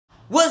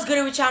What's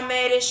good with y'all,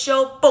 man? It's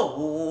your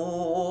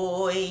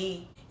boy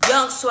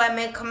Young Swag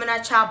Man coming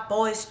at y'all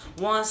boys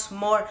once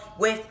more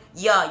with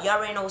y'all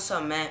already know what's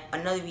up, man.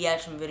 Another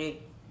reaction video. You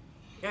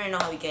already know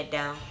how we get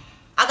down.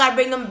 I gotta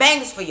bring them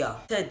bangers for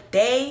y'all.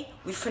 Today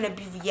we finna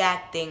be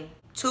reacting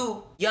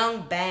to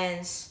Young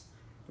Band's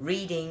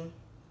Ridin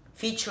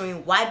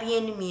featuring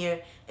YBN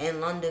Nahmir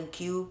and London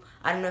Cube.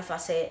 I don't know if I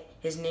said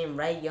his name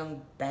right.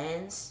 Young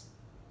Bands.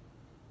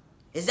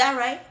 Is that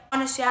right?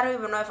 Honestly, I don't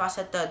even know if I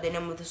said the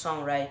name of the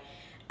song right.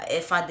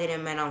 If I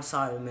didn't, man, I'm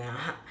sorry, man.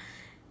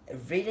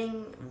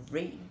 Reading,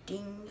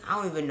 I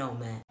don't even know,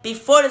 man.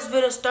 Before this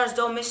video starts,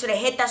 though, make sure to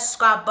hit that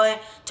subscribe button,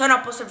 turn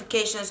on post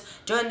notifications,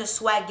 join the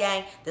Swag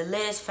Gang, the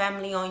latest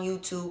family on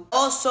YouTube.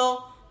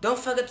 Also, don't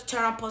forget to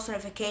turn on post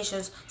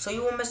notifications so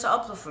you won't miss an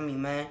upload from me,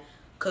 man.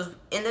 Cause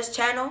in this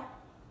channel,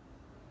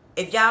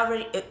 if y'all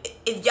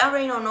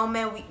already don't know,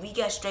 man, we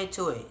get straight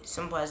to it.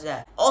 Simple as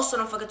that. Also,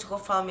 don't forget to go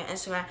follow me on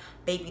Instagram,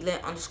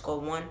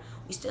 babylit_1.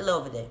 We still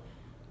over there.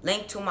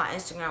 Link to my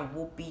Instagram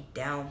will be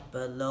down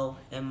below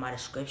in my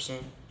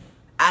description,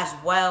 as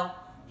well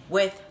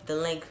with the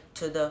link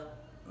to the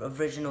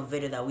original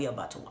video that we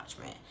about to watch,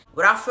 man.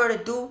 Without further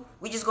ado,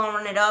 we just gonna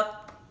run it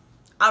up.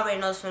 I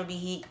already know it's gonna be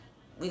heat.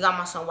 We got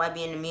my son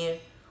YBN Nahmir.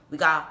 We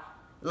got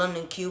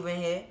London Cube in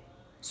here.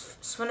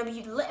 It's gonna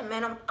be lit,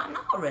 man. I know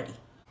already.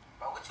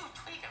 Bro, what you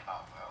tweaking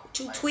about, bro? What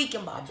you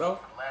tweaking about, bro?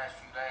 For the last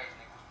few days,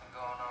 nigga, what's been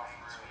going on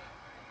for real?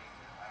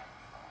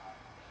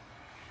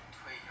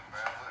 Tweaking,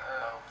 bro.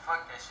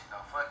 Fuck that shit,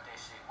 though. Fuck that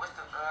shit. What's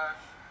the,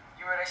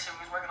 you remember that shit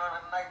we was working on the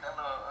other night? That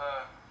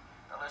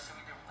little shit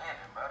we did with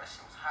Landon, bro. That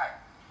shit was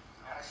hot.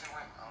 You know that shit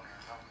went,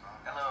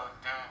 that little,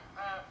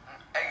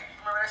 hey,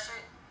 you remember that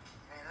shit?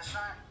 Yeah, that's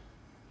right.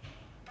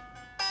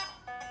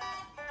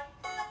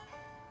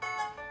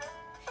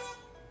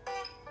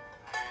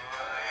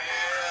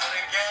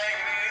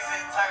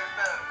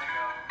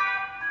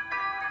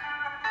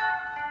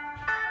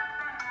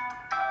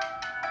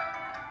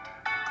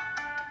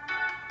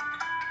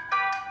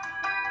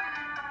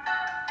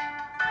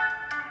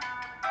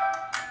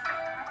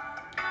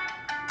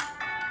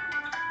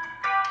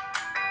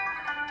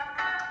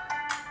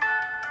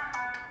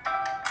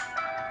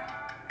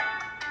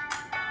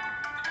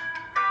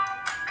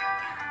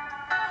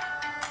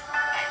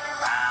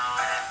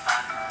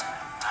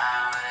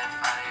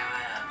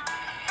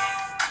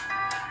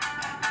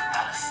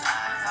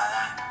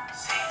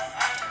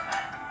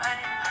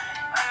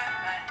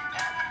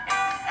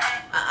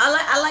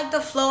 I like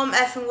the flow. I'm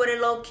effing with it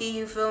low key.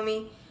 You feel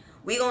me?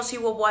 We gonna see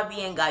what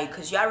YBN got you,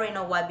 cause you already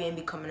know YBN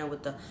be coming in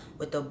with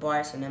the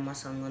bars, and then my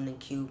son London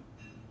Cube.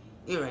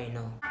 You already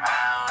know.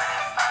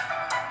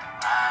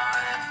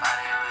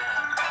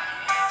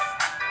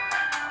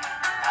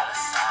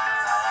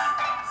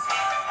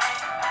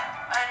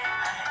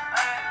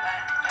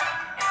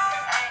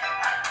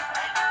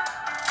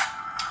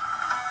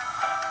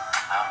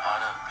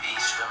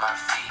 My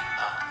feet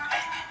up,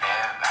 hey,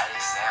 everybody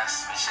say I'm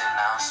switching,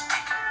 now I'm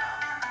speaking up.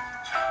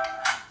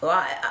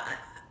 Well,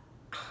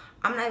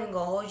 I'm not even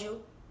gonna hold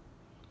you.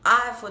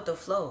 I have with the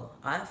flow.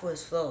 I have with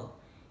his flow.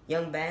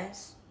 Young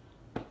Bands,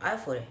 I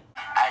have with it.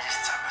 I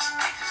just turn my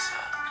speakers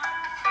up.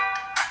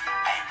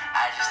 Hey,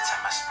 I just turn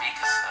my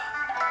speakers up.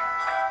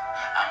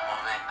 I'm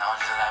moving on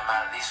just like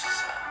my lease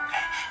was up.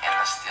 Hey, and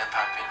I still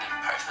popping in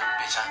person,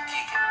 bitch, I'm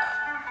geeking up.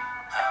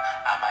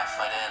 I might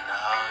fuck that in the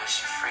hoe if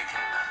she freaking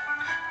up.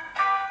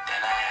 Then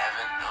I have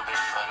a new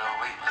bitch for the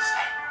week was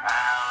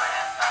round with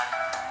that body,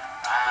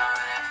 round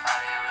with that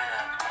body with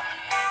a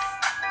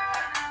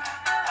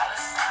dollar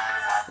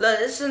signs. Look,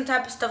 this is the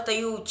type of stuff that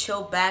you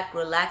chill back,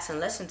 relax, and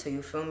listen to.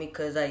 You feel me?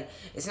 Cause like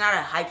it's not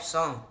a hype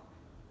song.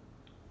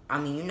 I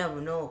mean, you never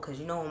know, cause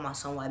you know when my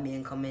son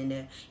YBN come in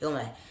there, you're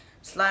like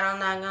slide on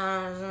that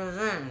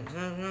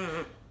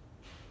gun.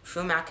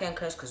 Feel me? I can't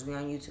curse cause we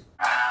on YouTube.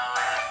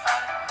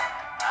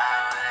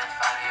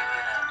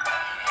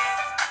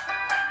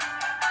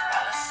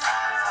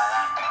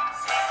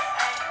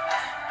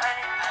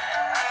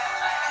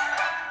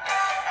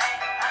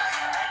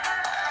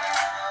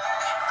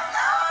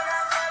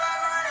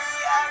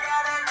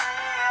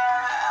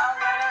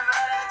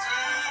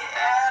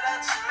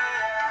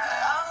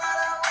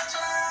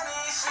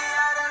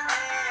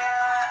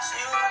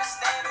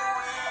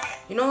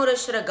 You know who they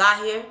should have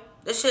got here?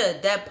 They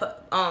should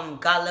have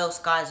got Lil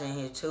Skies in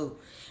here too.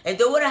 If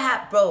they would have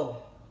had,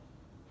 bro,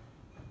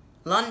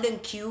 London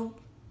Cube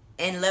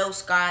and Lil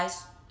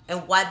Skies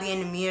and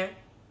YBN Nahmir,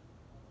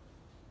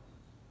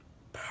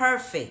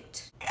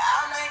 perfect.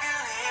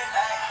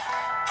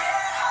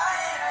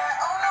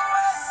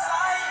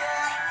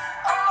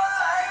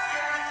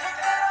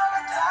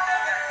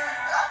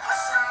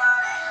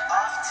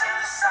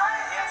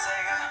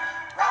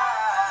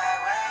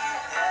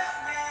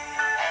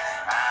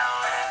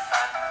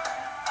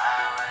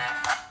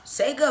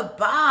 Say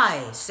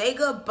goodbye. Say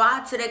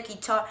goodbye to the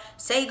guitar.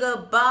 Say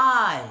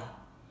goodbye.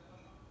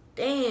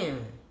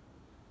 Damn.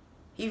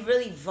 He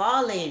really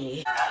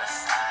violated.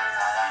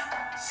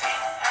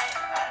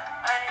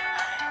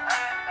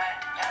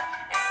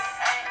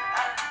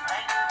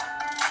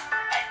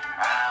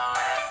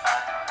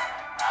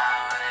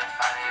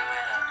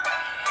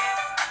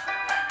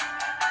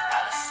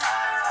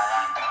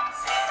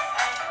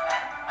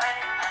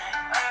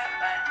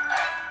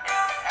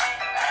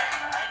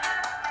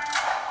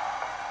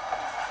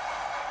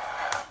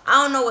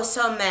 don't know what's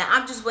up, man.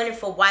 I'm just waiting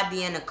for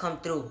YBN to come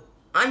through.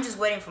 I'm just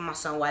waiting for my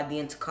son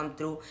YBN to come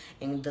through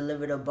and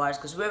deliver the bars,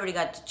 because we already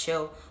got the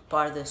chill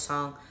part of the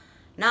song.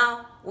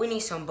 Now, we need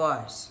some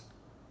bars.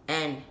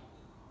 And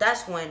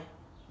that's when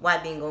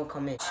YBN gonna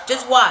come in.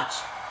 Just watch.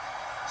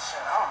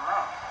 Shit, I don't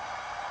know.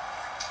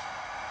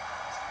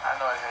 I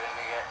know I heard a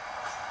nigga.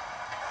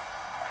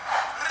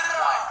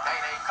 One day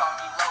they call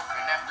me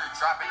loafing after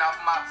dropping off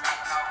my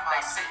bitch.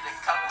 They sipped a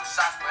couple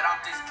shots, but I'm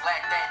just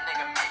glad that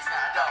nigga mixed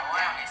it up.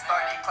 Down and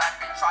started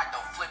clapping, tried to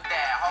flip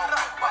that whole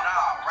whip, but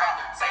I'd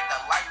rather take the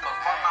life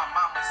before my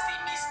mama see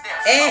me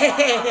step.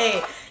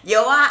 Hey,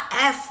 yo, I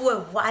F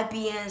with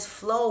YBN's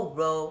flow,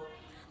 bro.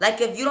 Like,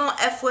 if you don't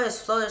F with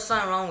his flow, there's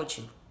something wrong with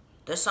you.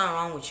 There's something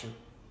wrong with you.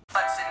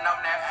 Flexing on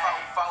that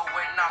fofo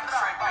when I'm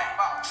tripping.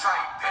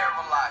 Trade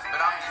paralyzed, but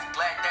I'm just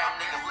glad that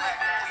nigga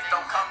living. Please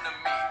don't come to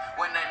me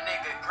when a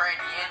nigga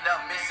granny end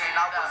up missing.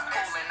 I was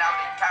cooling out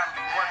in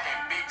Cali working,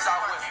 bitch, I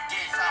was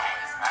getting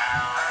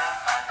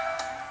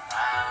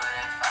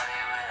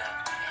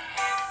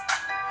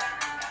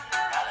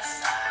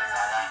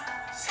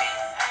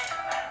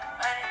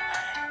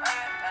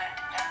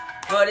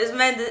Bro, this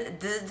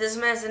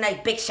man's the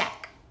next Big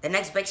Shaq. The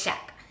next Big Shaq.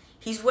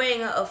 He's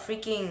wearing a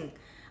freaking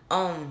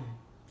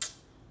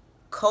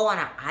coat on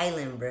an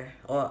island, bro,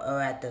 or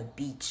at the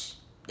beach.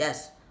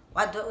 Yes.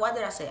 Why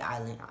did I say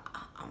island?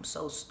 I'm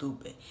so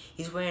stupid.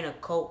 He's wearing a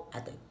coat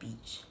at the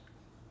beach.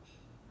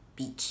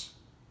 Beach.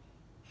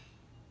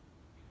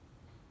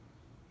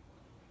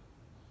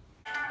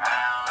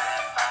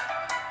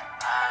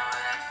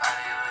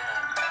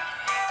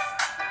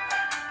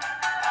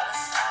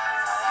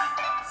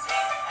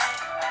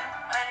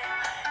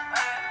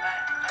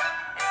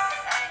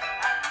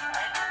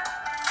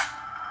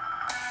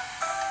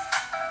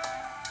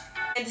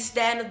 And this is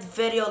the end of the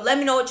video. Let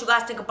me know what you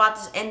guys think about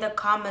this in the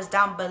comments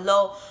down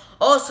below.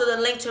 Also,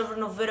 the link to the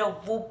original video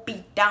will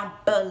be down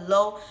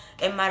below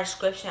in my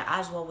description,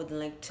 as well with the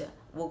link to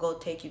will go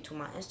take you to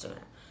my Instagram.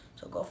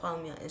 So go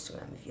follow me on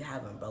Instagram if you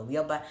haven't, bro.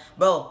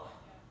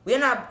 We're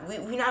not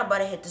about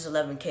to hit this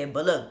 11K,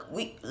 but look,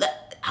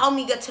 help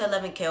me get to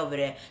 11K over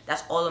there.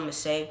 That's all I'm gonna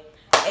say.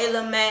 Hey,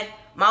 look, man,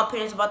 my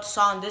opinions about the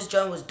song. This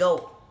joint was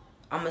dope.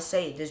 I'm gonna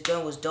say this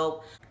joint was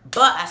dope.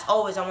 But as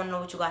always, I want to know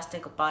what you guys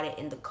think about it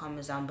in the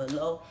comments down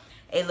below.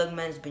 Hey, look,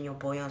 man, it's been your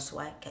boy on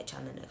Swag. Catch you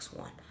on the next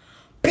one.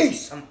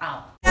 Peace. I'm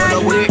out.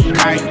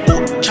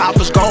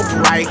 Choppers go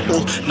right.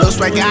 Lil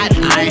Swag got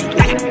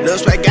Lil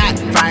Swag got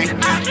fine.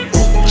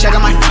 Check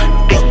out my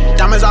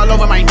diamonds all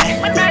over my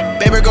neck.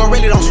 Baby girl,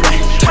 really don't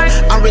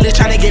sweat. I'm really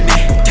trying to get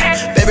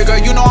neck. Baby girl,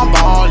 you know I'm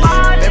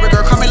ballin'. Baby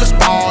girl, call me Lil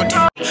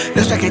Spalding.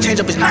 Lil Swag can't change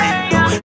up his name.